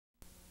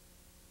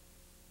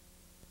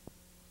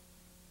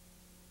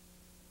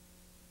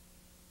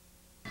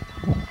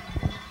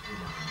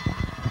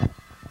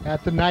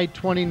at the Knight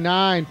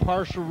 29.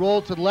 Partial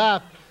roll to the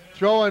left,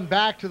 throwing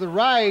back to the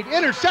right.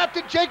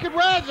 Intercepted, Jacob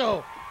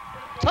Razzo.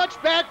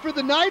 Touchback for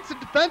the Knights, a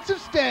defensive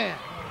stand.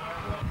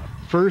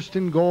 First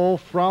and goal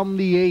from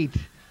the 8.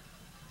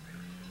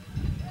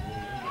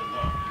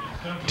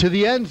 To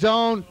the end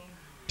zone.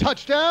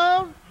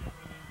 Touchdown.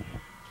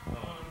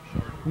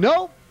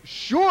 Nope.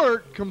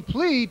 Short,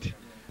 complete.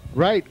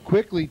 Right,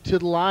 quickly to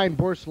the line.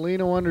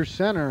 Borsellino under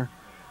center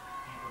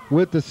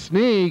with the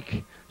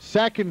sneak.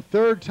 Second,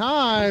 third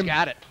time. He's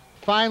got it.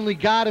 Finally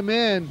got him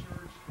in.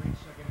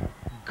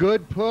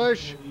 Good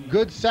push.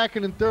 Good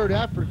second and third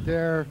effort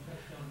there.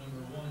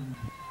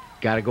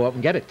 Got to go up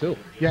and get it, too.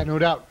 Yeah, no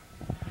doubt.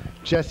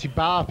 Jesse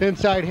Boff,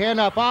 inside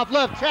handoff off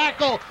left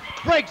tackle.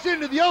 Breaks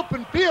into the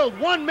open field.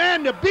 One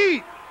man to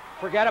beat.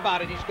 Forget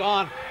about it. He's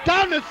gone.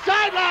 Down the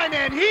sideline,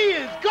 and he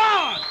is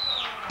gone.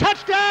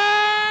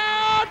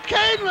 Touchdown,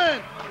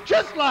 Kaneland.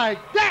 Just like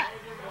that.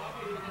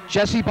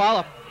 Jesse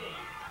Boff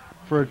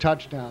for a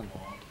touchdown.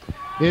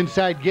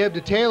 Inside give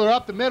to Taylor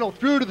up the middle,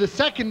 through to the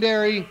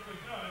secondary.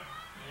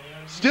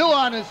 Still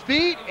on his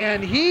feet,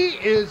 and he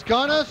is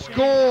gonna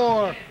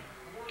score.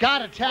 Got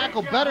to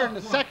tackle better in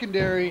the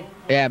secondary.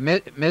 Yeah,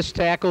 missed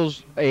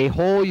tackles, a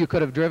hole you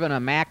could have driven a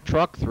Mack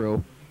truck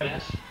through.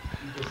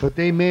 But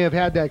they may have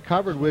had that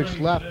covered, which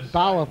left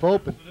Baloff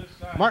open.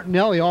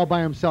 Martinelli all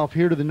by himself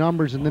here to the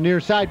numbers in the near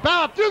side.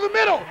 Baloff through the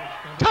middle.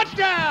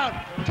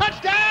 Touchdown!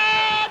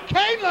 Touchdown,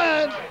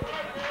 Kaneland!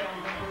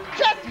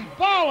 Jesse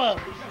Baloff.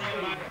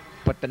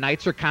 But the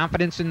Knights are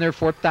confident in their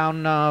fourth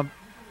down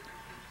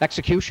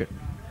execution.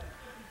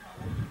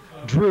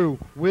 Drew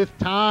with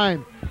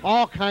time,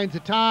 all kinds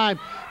of time.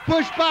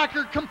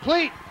 Bushbacher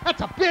complete.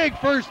 That's a big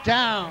first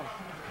down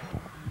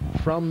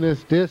from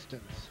this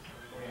distance.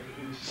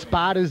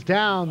 Spot is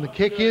down, the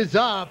kick is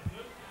up,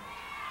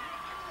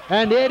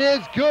 and it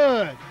is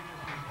good.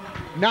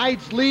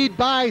 Knights lead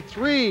by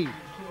 3.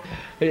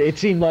 It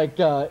seemed like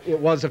it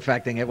was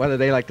affecting it, whether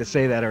they like to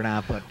say that or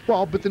not.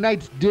 But the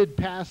Knights did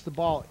pass the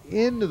ball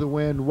into the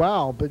wind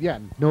well, but yeah,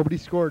 nobody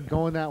scored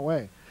going that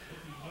way.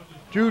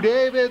 Drew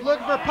David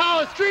looking for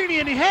Palestrini,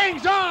 and he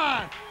hangs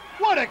on.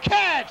 What a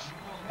catch!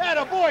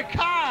 Attaboy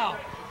Kyle.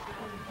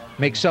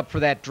 Makes up for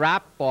that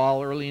drop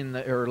ball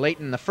late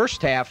in the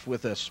first half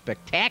with a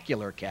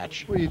spectacular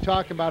catch. What are you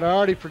talking about? I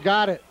already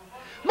forgot it.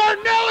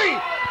 Martinelli!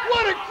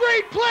 What a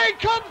great play!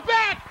 Comes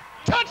back!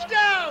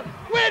 Touchdown!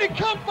 Way to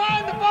come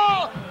find the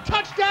ball!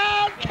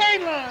 Touchdown,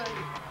 Kaneland!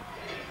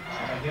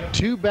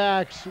 2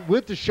 backs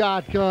with the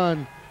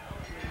shotgun.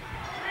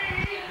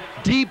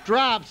 Deep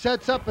drop,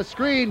 sets up a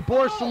screen.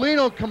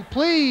 Borsellino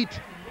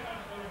complete.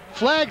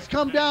 Flags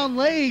come down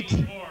late. We're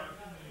going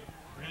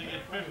to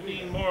get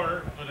 15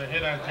 more with a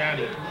hit on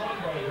Johnny.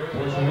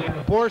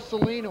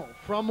 Borsellino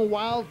from a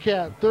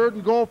Wildcat. 3rd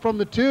and goal from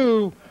the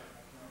 2.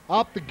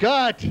 Up the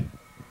gut.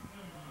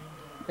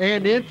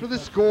 And in for the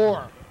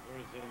score.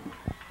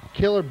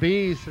 Killer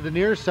Bees to the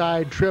near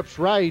side. Trips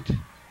right.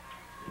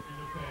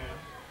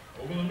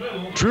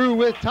 Drew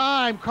with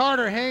time.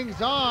 Carter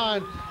hangs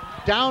on.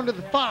 Down to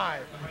the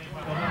 5.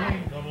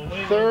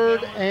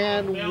 3rd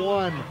and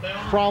 1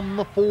 from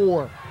the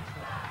 4.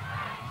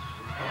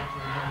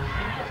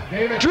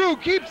 Drew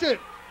keeps it.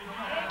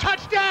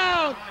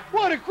 Touchdown!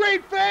 What a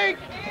great fake!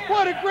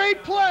 What a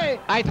great play!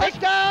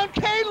 Touchdown,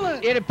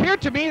 Kaneland! It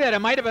appeared to me that it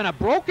might have been a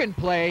broken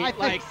play,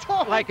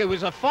 like it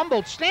was a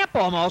fumbled snap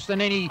almost, and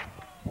then he...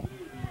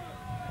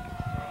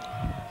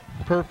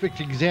 Perfect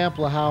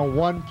example of how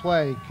one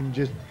play can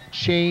just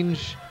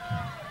change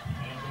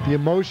the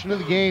emotion of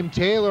the game.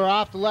 Taylor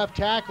off the left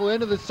tackle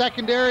into the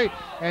secondary,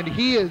 and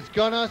he is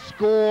gonna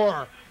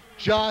score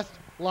just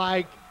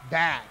like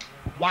that.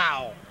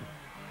 Wow.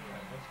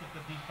 Let's get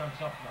the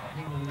defense up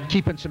now.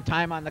 Keeping some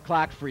time on the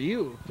clock for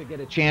you to get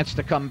a chance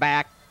to come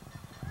back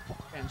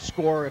and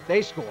score if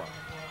they score.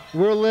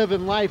 We're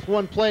living life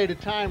one play at a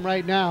time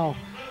right now.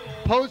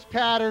 Post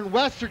pattern,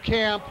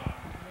 Westerkamp,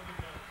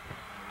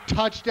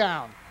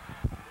 touchdown.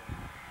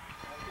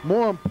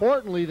 More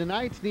importantly, the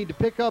Knights need to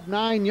pick up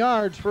 9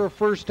 yards for a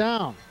first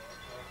down.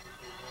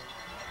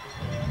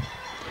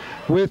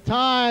 With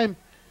time,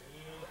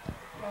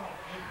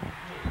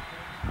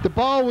 the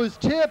ball was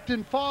tipped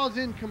and falls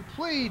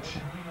incomplete.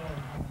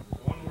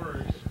 One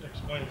word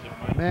explains it,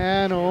 Mike.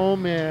 Man, oh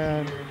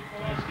man.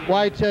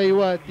 Why, I tell you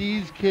what,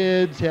 these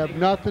kids have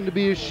nothing to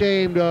be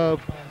ashamed of.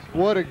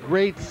 What a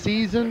great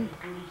season.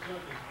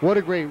 What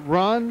a great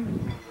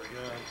run.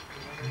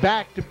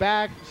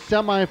 Back-to-back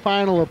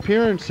semifinal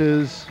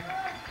appearances.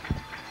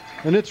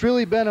 And it's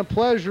really been a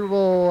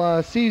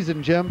pleasurable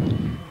season,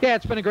 Jim. Yeah,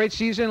 it's been a great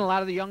season. A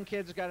lot of the young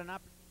kids got an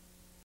opportunity.